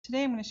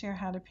Today I'm going to share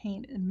how to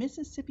paint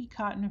Mississippi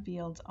cotton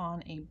fields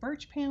on a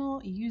birch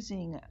panel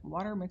using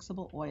water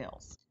mixable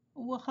oils.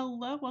 Well,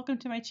 hello, welcome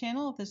to my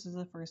channel. If this is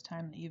the first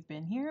time that you've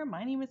been here,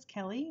 my name is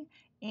Kelly,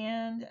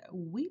 and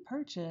we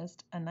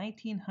purchased a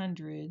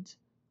 1900s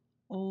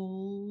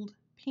old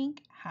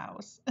pink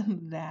house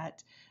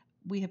that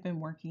we have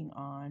been working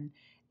on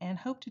and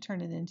hope to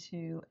turn it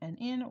into an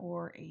inn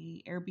or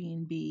a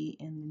Airbnb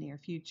in the near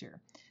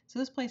future. So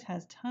this place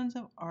has tons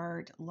of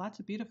art, lots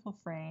of beautiful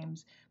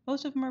frames.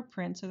 Most of them are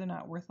prints, so they're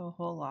not worth a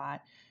whole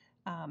lot.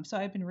 So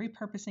I've been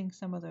repurposing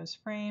some of those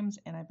frames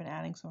and I've been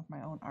adding some of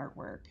my own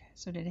artwork.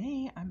 So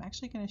today I'm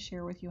actually going to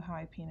share with you how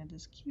I painted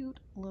this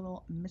cute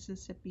little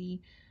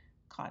Mississippi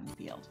cotton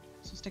field.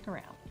 So stick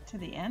around to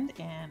the end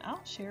and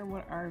I'll share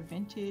what our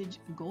vintage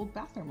gold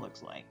bathroom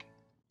looks like.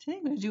 Today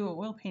I'm going to do an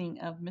oil painting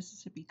of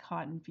Mississippi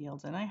cotton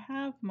fields, and I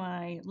have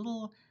my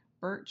little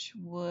birch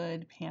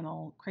wood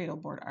panel cradle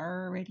board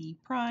already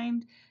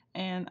primed,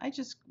 and I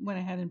just went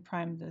ahead and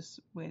primed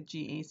this with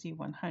GAC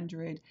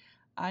 100.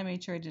 I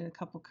made sure I did a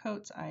couple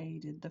coats. I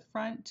did the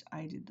front,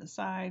 I did the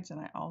sides,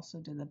 and I also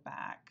did the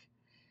back.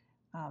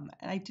 And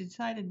I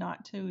decided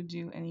not to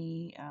do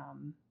any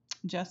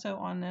gesso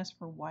on this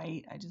for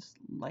white. I just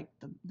like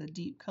the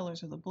deep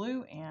colors of the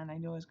blue, and I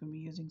know I was going to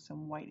be using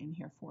some white in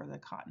here for the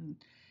cotton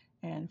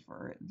and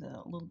for the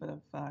little bit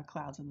of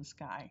clouds in the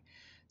sky.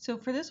 So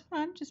for this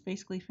one, I'm just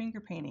basically finger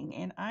painting,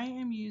 and I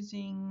am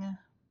using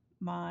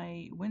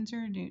my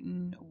Winsor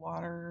Newton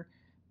water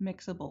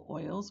mixable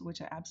oils,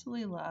 which I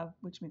absolutely love,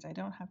 which means I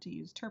don't have to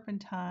use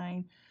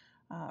turpentine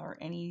or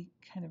any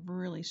kind of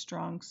really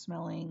strong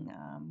smelling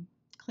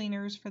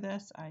cleaners for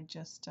this. I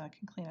just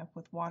can clean up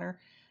with water,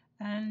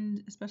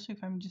 and especially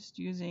if I'm just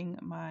using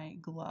my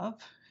glove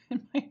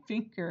and my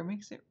finger, it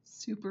makes it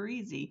super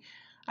easy.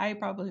 I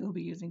probably will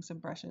be using some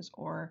brushes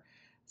or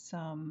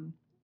some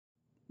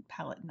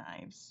palette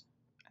knives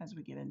as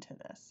we get into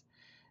this.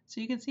 So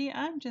you can see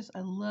I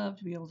love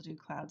to be able to do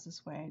clouds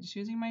this way. Just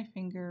using my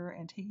finger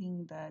and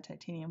taking the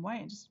titanium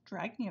white and just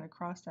dragging it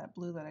across that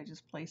blue that I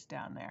just placed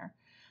down there.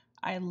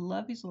 I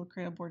love these little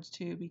cradle boards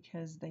too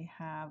because they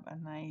have a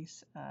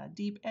nice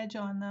deep edge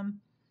on them.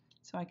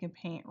 So I can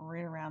paint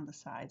right around the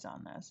sides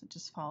on this. It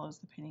just follows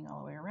the painting all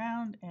the way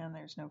around and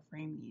there's no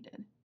frame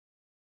needed.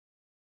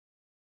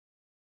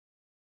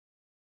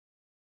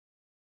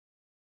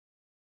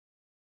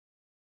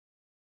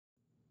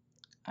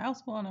 I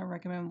also want to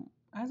recommend,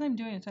 as I'm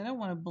doing this, I don't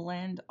want to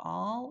blend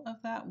all of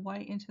that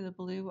white into the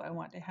blue. I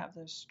want to have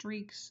those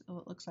streaks. So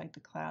it looks like the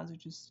clouds are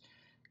just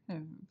kind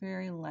of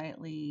very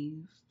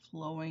lightly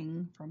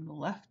flowing from the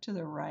left to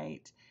the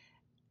right.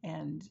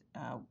 And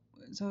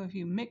so if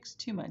you mix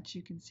too much,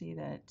 you can see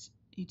that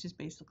you just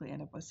basically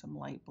end up with some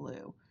light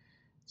blue.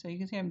 So you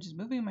can see I'm just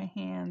moving my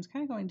hands,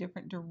 kind of going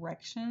different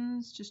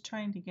directions, just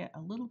trying to get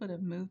a little bit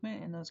of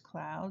movement in those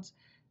clouds.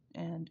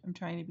 And I'm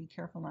trying to be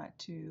careful not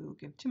to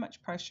give too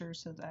much pressure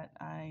so that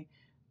I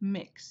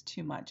mix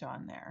too much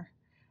on there.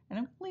 And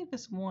I'm going to leave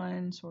this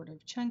one sort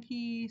of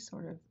chunky,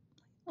 sort of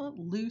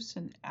loose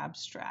and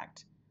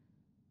abstract.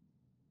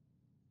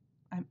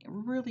 I'm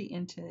really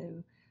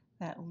into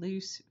that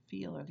loose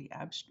feel or the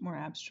more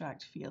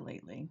abstract feel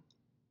lately.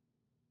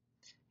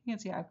 You can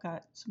see I've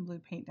got some blue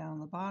paint down on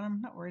the bottom.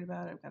 Not worried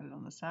about it. I've got it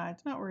on the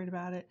sides. Not worried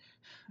about it.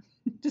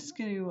 Just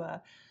going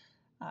to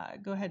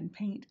go ahead and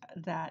paint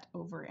that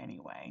over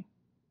anyway.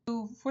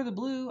 So for the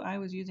blue, I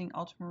was using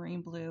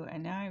ultramarine blue,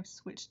 and now I've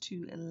switched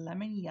to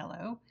lemon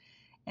yellow.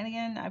 And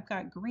again, I've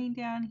got green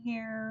down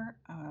here,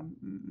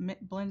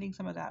 blending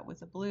some of that with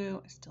the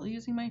blue, still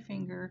using my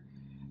finger.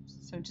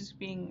 So just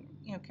being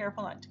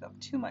careful not to go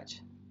too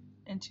much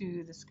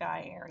into the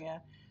sky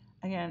area.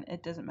 Again,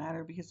 it doesn't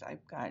matter because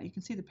you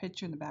can see the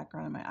picture in the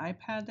background of my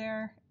iPad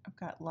there. I've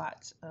got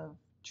lots of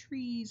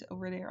trees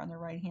over there on the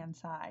right hand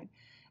side.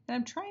 And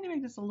I'm trying to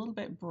make this a little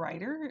bit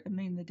brighter. I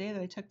mean, the day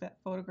that I took that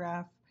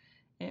photograph,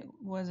 it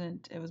was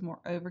more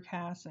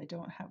overcast. I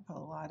don't have a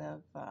lot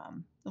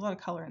of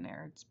color in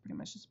there. It's pretty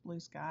much just blue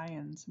sky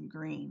and some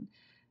green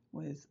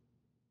with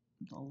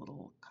the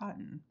little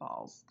cotton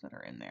balls that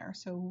are in there.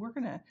 So we're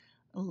gonna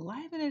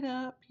liven it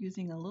up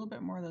using a little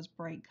bit more of those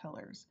bright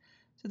colors.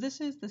 So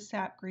this is the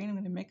sap green. I'm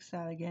going to mix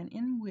that again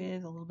in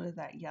with a little bit of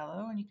that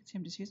yellow, and you can see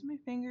I'm just using my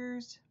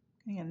fingers,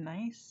 getting a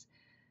nice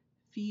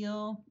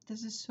feel.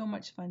 This is so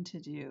much fun to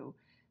do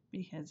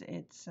because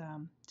it's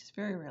just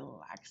very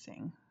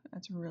relaxing.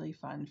 It's really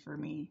fun for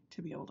me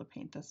to be able to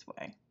paint this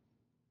way.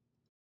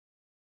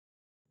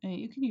 And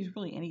you can use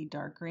really any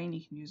dark green.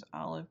 You can use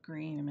olive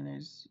green. I mean,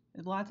 there's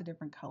lots of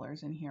different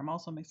colors in here. I'm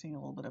also mixing a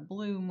little bit of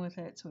bloom with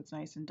it so it's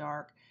nice and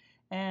dark.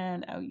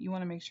 And you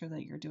want to make sure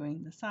that you're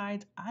doing the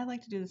sides. I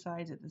like to do the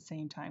sides at the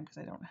same time because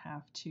I don't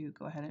have to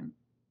go ahead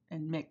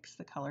and mix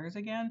the colors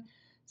again.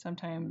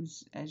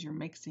 Sometimes as you're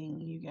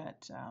mixing, you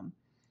get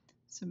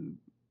some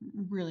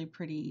really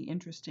pretty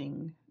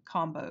interesting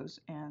combos.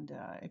 And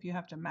if you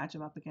have to match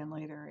them up again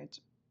later, it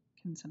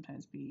can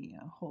sometimes be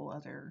a whole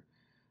other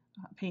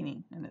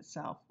painting in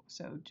itself.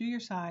 So do your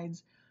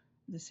sides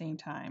at the same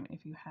time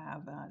if you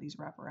have these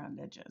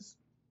wraparound edges.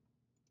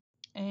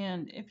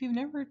 And if you've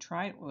never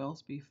tried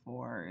oils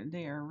before,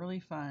 they are really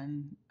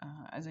fun.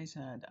 As I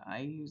said, I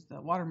use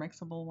the water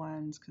mixable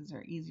ones because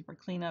they're easy for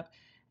cleanup.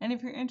 And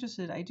if you're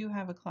interested, I do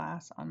have a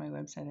class on my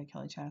website at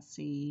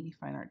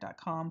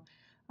KellieChasse.fineart.com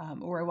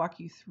where I walk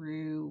you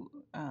through,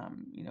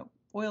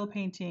 oil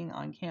painting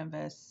on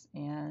canvas,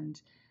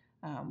 and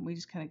we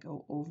just kind of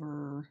go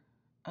over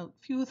a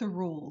few of the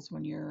rules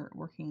when you're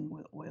working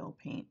with oil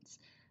paints.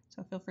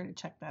 So feel free to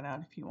check that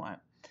out if you want.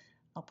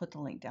 I'll put the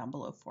link down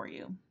below for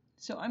you.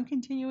 So I'm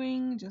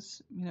continuing,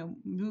 just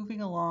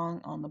moving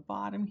along on the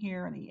bottom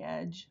here, on the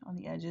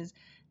edges.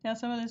 Now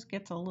some of this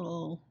gets a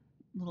little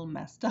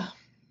messed up,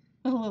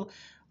 a little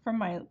from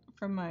my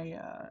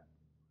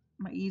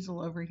easel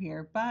over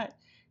here. But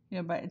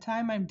by the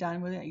time I'm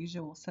done with it, I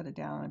usually will set it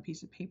down on a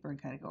piece of paper and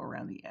kind of go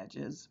around the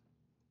edges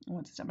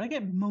once it's done. But I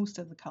get most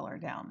of the color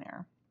down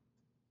there.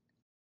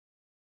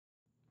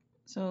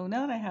 So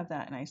now that I have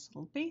that nice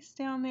little base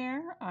down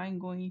there, I'm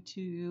going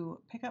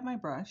to pick up my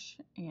brush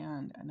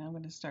and I'm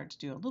going to start to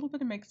do a little bit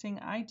of mixing.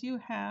 I do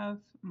have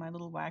my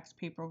little wax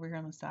paper over here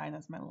on the side.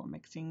 That's my little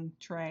mixing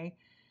tray.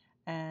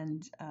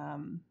 And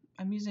I'm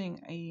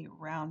using a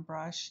round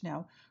brush.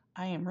 Now,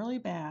 I am really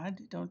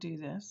bad, don't do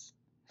this,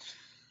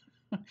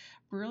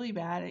 really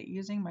bad at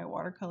using my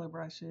watercolor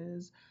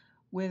brushes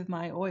with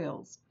my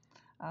oils.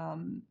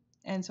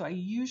 And so I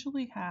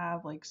usually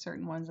have like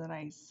certain ones that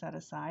I set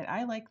aside.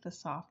 I like the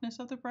softness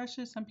of the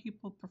brushes. Some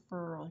people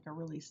prefer like a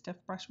really stiff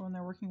brush when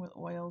they're working with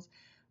oils,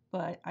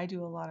 but I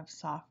do a lot of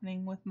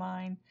softening with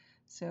mine.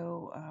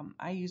 So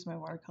I use my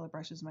watercolor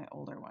brushes, my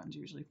older ones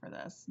usually for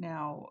this.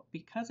 Now,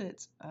 because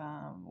it's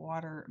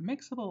water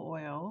mixable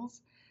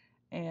oils,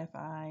 if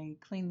I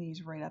clean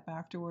these right up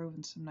afterward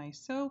with some nice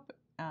soap,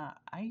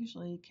 I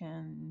usually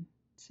can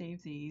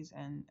save these.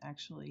 And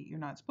actually, you're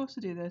not supposed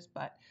to do this,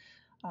 but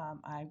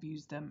I've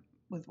used them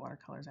with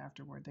watercolors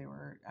afterward. They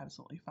were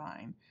absolutely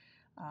fine.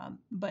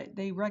 But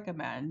they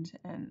recommend,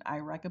 and I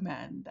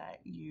recommend, that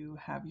you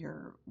have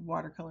your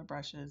watercolor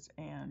brushes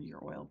and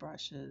your oil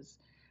brushes,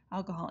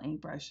 alcohol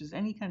ink brushes,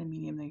 any kind of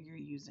medium that you're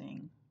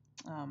using,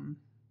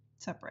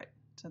 separate.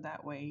 So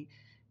that way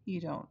you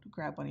don't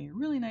grab one of your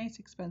really nice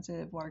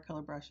expensive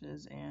watercolor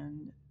brushes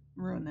and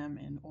ruin them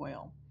in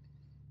oil.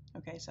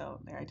 Okay, so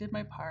there, I did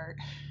my part.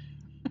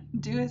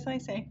 Do as I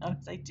say, not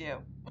as I do.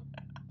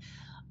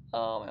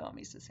 Oh, my mom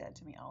used to say it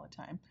to me all the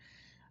time.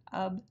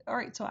 All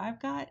right, so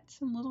I've got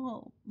some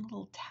little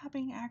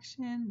tapping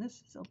action.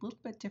 This is a little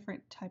bit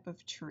different type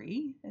of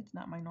tree. It's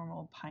not my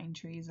normal pine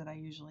trees that I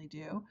usually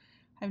do.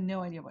 I have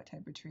no idea what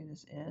type of tree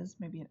this is.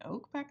 Maybe an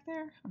oak back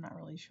there? I'm not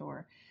really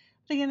sure.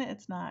 But again,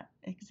 it's not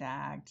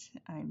exact.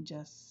 I'm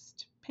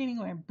just painting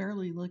away. I'm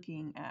barely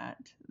looking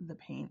at the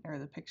paint or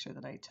the picture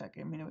that I took.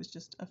 I mean, it was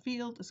just a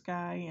field, a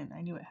sky, and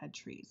I knew it had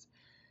trees.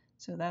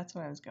 So that's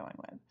what I was going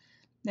with.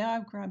 Now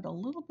I've grabbed a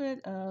little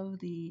bit of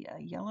the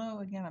yellow.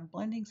 Again, I'm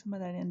blending some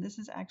of that in. This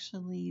is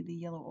actually the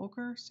yellow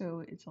ochre,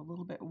 so it's a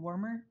little bit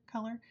warmer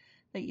color.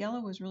 That yellow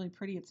was really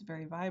pretty. It's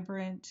very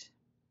vibrant,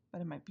 but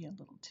it might be a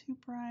little too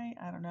bright.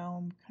 I don't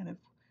know. I'm kind of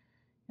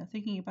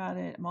thinking about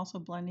it. I'm also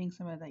blending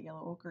some of that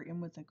yellow ochre in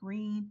with the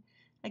green.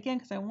 Again,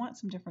 because I want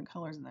some different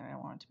colors in there. I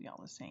want it to be all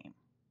the same.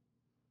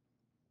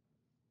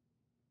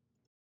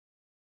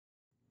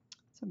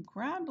 So I've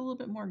grabbed a little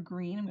bit more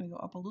green. I'm going to go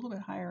up a little bit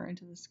higher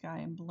into the sky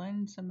and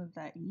blend some of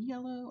that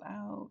yellow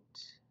out,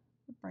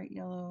 the bright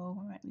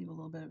yellow. I might leave a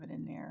little bit of it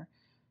in there.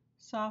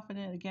 Soften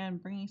it again,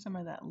 bringing some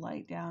of that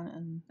light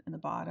down in the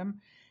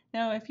bottom.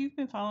 Now, if you've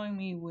been following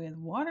me with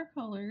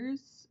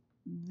watercolors,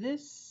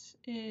 this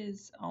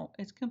is,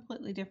 it's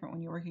completely different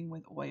when you're working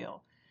with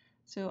oil.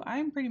 So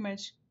I'm pretty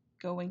much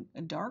going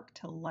dark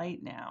to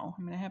light now.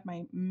 I'm going to have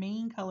my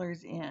main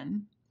colors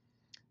in,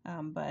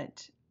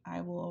 but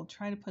I will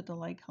try to put the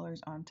light colors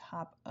on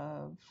top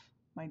of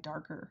my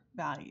darker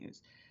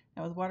values.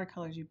 Now with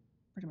watercolors, you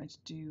pretty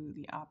much do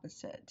the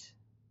opposite,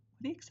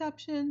 with the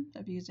exception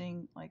of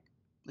using like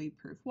bleed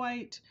proof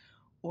white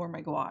or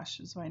my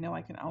gouache. So I know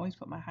I can always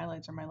put my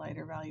highlights or my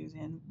lighter values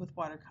in with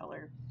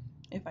watercolor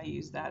if I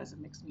use that as a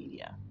mixed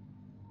media.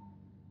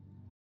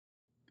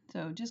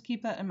 So just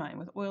keep that in mind.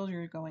 With oils,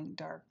 you're going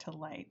dark to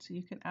light. So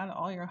you can add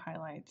all your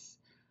highlights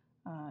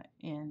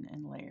in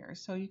layers.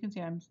 So you can see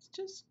I'm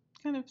just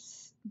kind of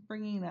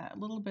bringing that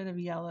little bit of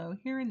yellow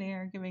here and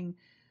there, giving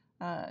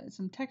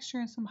some texture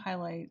and some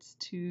highlights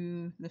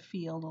to the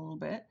field a little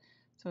bit,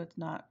 so it's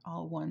not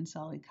all one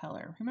solid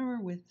color.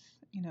 Remember, with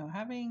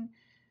having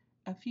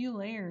a few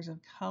layers of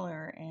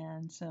color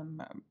and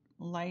some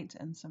lights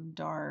and some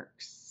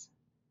darks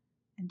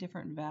and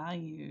different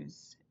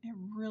values, it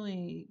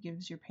really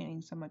gives your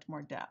painting so much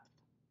more depth.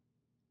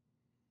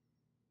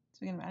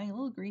 So again, I'm adding a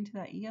little green to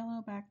that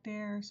yellow back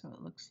there, so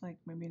it looks like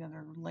maybe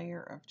another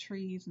layer of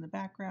trees in the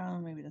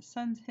background. Maybe the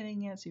sun's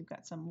hitting it, so you've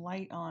got some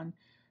light on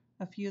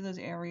a few of those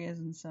areas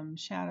and some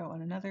shadow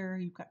on another.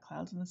 You've got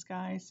clouds in the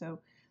sky, so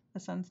the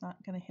sun's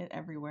not going to hit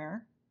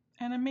everywhere.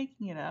 And I'm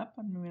making it up.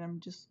 I mean, I'm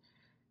just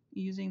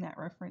using that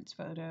reference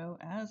photo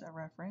as a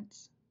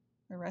reference.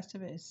 The rest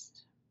of it is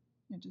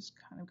just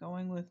kind of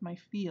going with my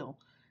feel.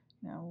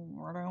 You know,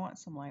 where do I want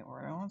some light?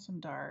 Where do I want some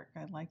dark?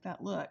 I like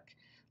that look.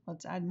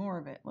 Let's add more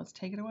of it. Let's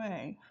take it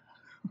away.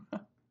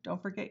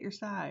 Don't forget your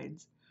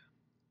sides.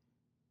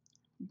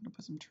 I'm going to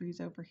put some trees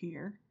over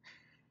here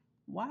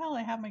while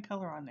I have my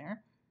color on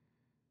there.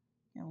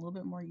 And a little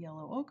bit more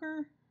yellow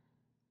ochre.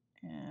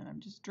 And I'm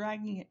just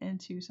dragging it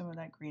into some of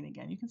that green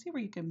again. You can see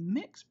where you can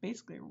mix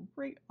basically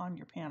right on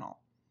your panel,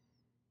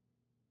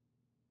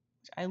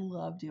 which I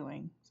love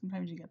doing.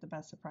 Sometimes you get the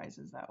best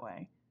surprises that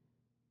way.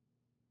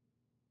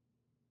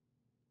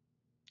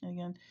 And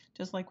again,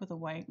 just like with the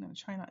white, I'm going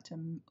to try not to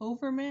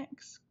over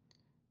mix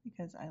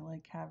because I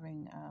like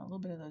having a little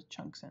bit of those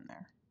chunks in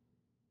there.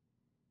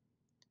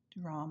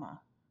 Drama.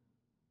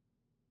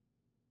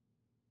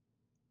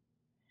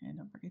 And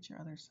don't forget your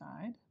other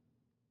side.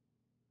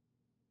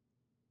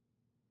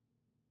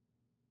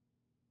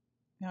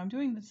 Now I'm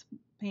doing this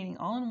painting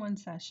all in one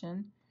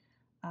session.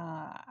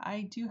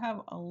 I do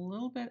have a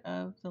little bit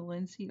of the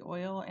linseed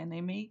oil, and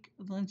they make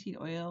linseed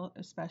oil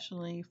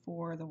especially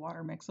for the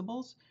water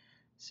mixables.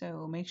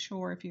 So make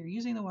sure if you're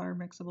using the water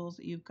mixables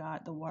that you've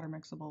got the water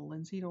mixable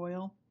linseed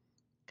oil,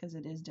 because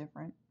it is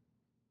different.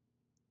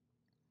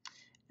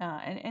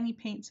 And any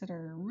paints that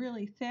are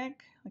really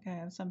thick, like I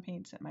have some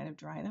paints that might have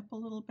dried up a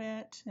little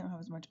bit, they don't have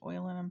as much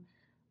oil in them,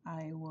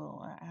 I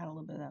will add a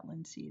little bit of that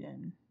linseed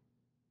in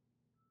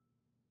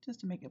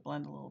just to make it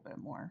blend a little bit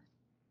more.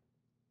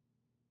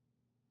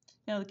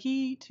 Now the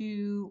key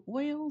to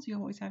oils you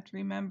always have to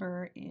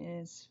remember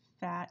is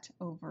fat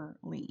over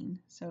lean.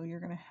 So you're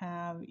going to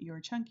have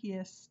your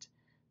chunkiest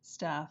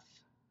stuff,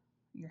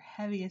 your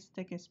heaviest,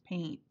 thickest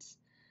paints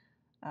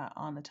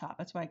on the top.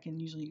 That's why I can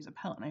usually use a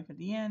palette knife at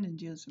the end and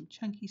do some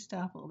chunky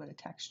stuff, a little bit of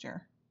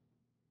texture.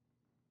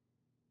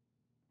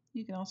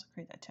 You can also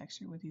create that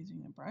texture with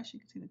using a brush. You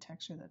can see the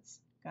texture that's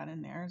got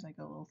in there as I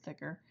go a little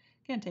thicker.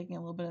 Again, taking a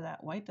little bit of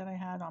that white that I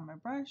had on my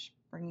brush,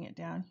 bringing it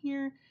down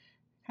here,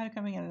 kind of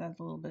coming at it at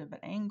a little bit of an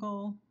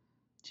angle,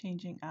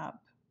 changing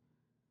up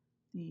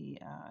the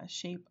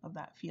shape of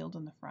that field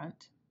in the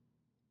front.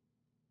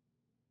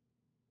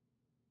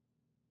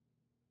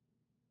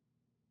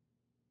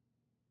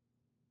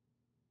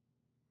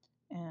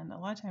 And a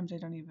lot of times I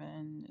don't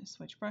even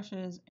switch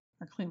brushes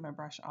or clean my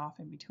brush off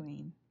in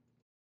between.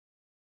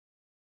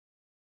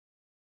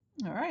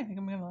 All right, I think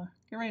I'm gonna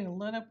get ready to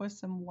load up with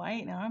some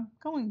white. Now I'm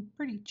going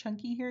pretty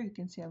chunky here. You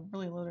can see I've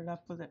really loaded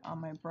up with it on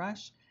my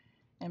brush.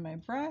 And my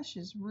brush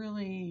is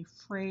really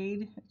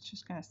frayed. It's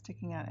just kind of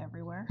sticking out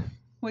everywhere,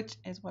 which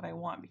is what I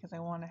want because I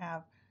want to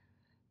have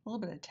a little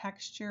bit of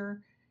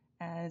texture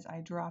as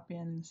I drop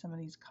in some of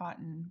these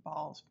cotton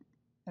balls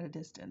at a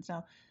distance.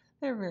 Now,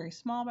 they're very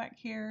small back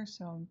here,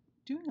 so I'm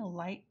doing a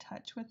light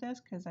touch with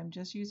this because I'm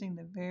just using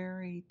the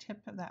very tip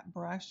of that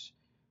brush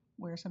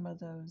where some of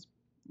those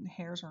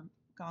hairs are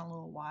gone a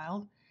little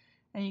wild.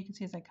 And you can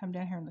see as I come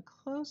down here in the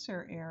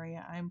closer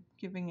area, I'm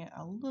giving it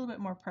a little bit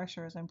more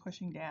pressure as I'm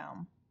pushing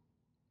down.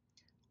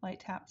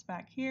 Light taps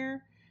back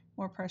here,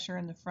 more pressure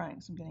in the front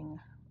because I'm getting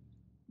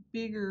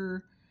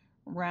bigger,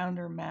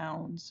 rounder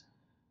mounds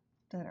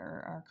that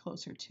are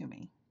closer to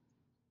me.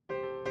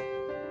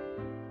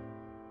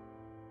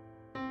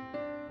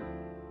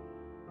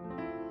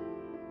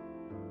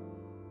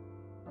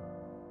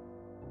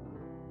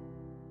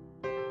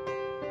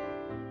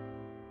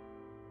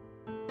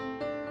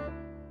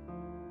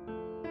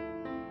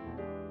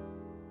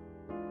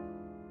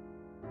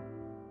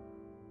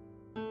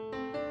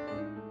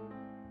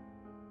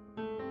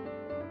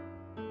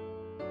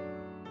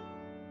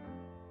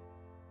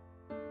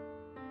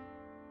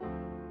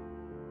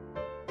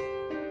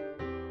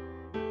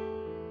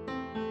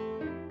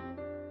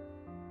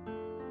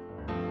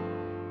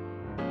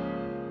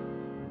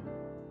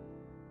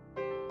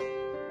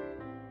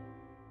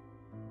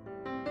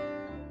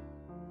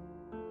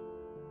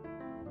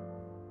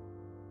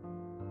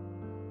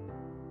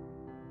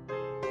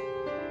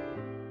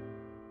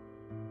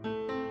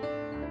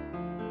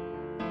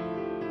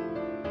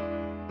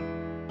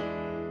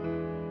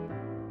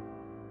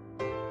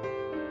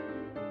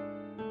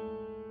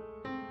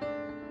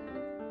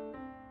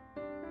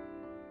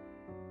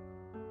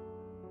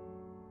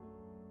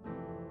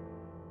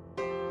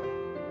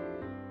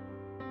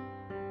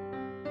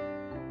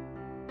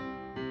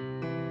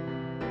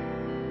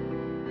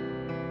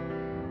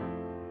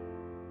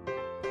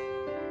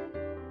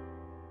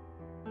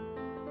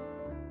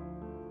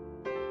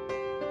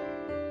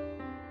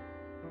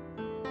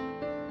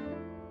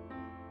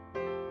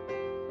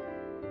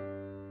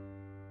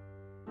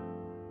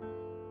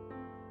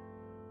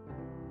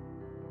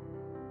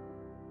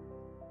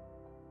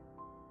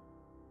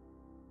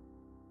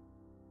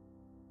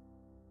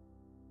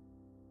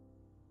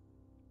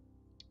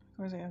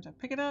 Of course, I have to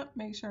pick it up,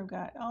 make sure I've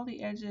got all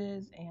the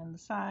edges and the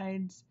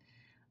sides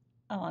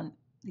on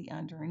the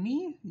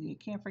underneath. You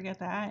can't forget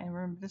that. And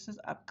remember, this is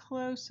up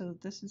close, so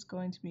this is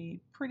going to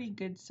be pretty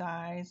good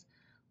size.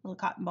 Little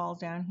cotton balls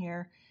down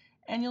here.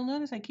 And you'll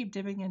notice I keep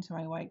dipping into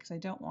my white because I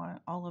don't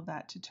want all of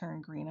that to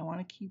turn green. I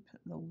want to keep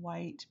the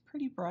white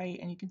pretty bright,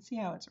 and you can see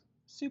how it's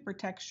super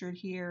textured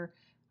here.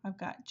 I've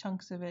got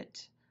chunks of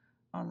it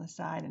on the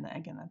side, and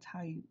again, that's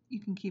how you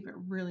can keep it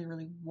really,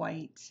 really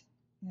white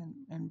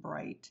and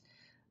bright.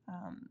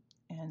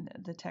 And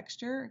the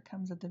texture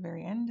comes at the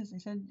very end. As I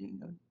said, you can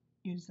go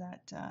use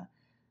that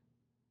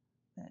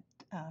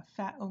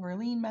fat over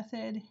lean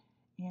method,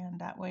 and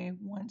that way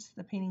once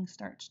the painting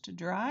starts to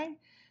dry,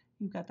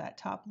 you've got that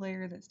top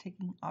layer that's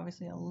taking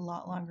obviously a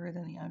lot longer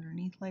than the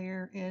underneath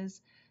layer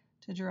is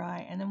to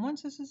dry. And then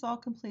once this is all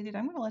completed,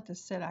 I'm going to let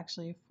this sit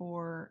actually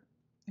for,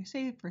 I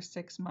say for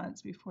 6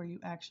 months before you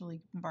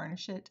actually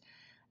varnish it.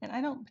 And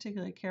I don't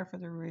particularly care for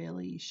the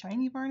really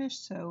shiny varnish,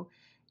 so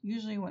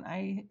usually when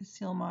I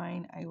seal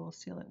mine, I will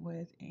seal it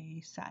with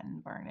a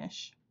satin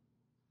varnish.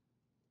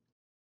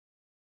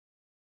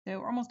 So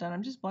we're almost done.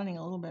 I'm just blending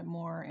a little bit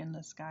more in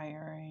the sky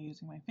area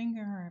using my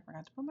finger. I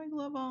forgot to put my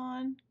glove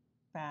on.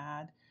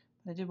 Bad.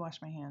 But I did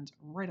wash my hands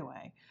right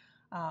away.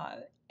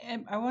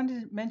 And I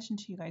wanted to mention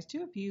to you guys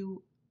too, if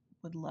you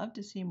would love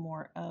to see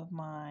more of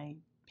my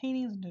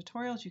paintings and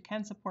tutorials, you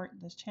can support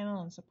this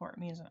channel and support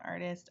me as an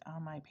artist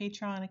on my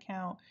Patreon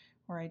account,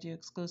 where I do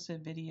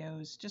exclusive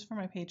videos just for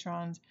my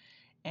patrons,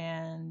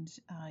 and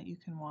you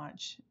can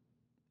watch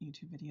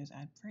YouTube videos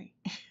ad-free.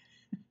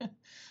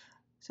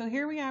 So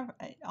here we have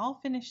it all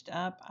finished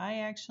up. I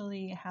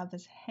actually have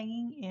this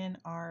hanging in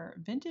our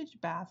vintage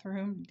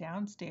bathroom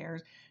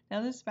downstairs.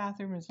 Now this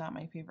bathroom is not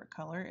my favorite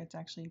color. It's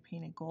actually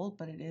painted gold,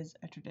 but it is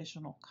a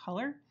traditional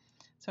color.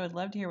 So I'd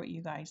love to hear what you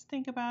guys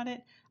think about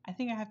it. I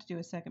think I have to do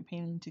a second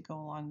painting to go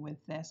along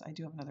with this. I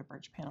do have another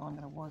birch panel I'm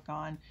going to work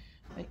on.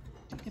 But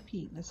take a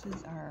peek. This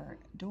is our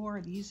door.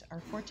 These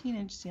are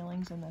 14-inch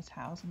ceilings in this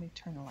house. Let me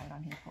turn the light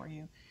on here for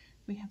you.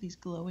 We have these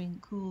glowing,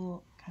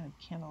 cool kind of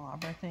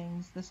candelabra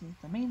things. This is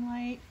the main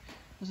light.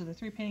 Those are the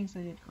 3 paintings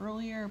I did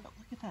earlier, but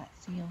look at that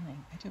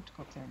ceiling. I do have to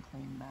go up there and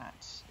clean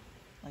that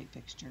light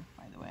fixture,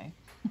 by the way.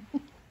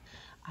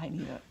 I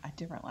need a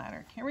different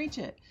ladder. Can't reach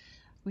it.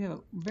 We have a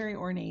very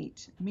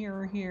ornate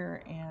mirror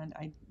here, and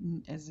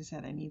as I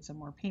said, I need some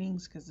more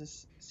paintings because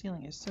this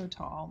ceiling is so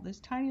tall. This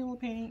tiny little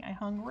painting I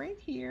hung right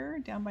here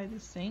down by the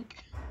sink.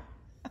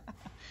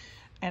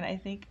 And I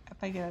think if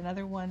I get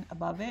another one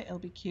above it, it'll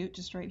be cute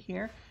just right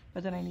here.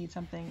 But then I need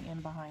something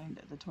in behind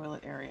the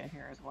toilet area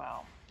here as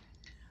well.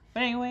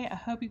 But anyway, I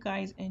hope you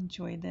guys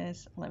enjoyed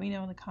this. Let me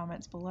know in the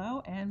comments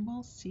below, and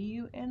we'll see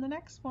you in the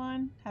next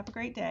one. Have a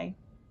great day.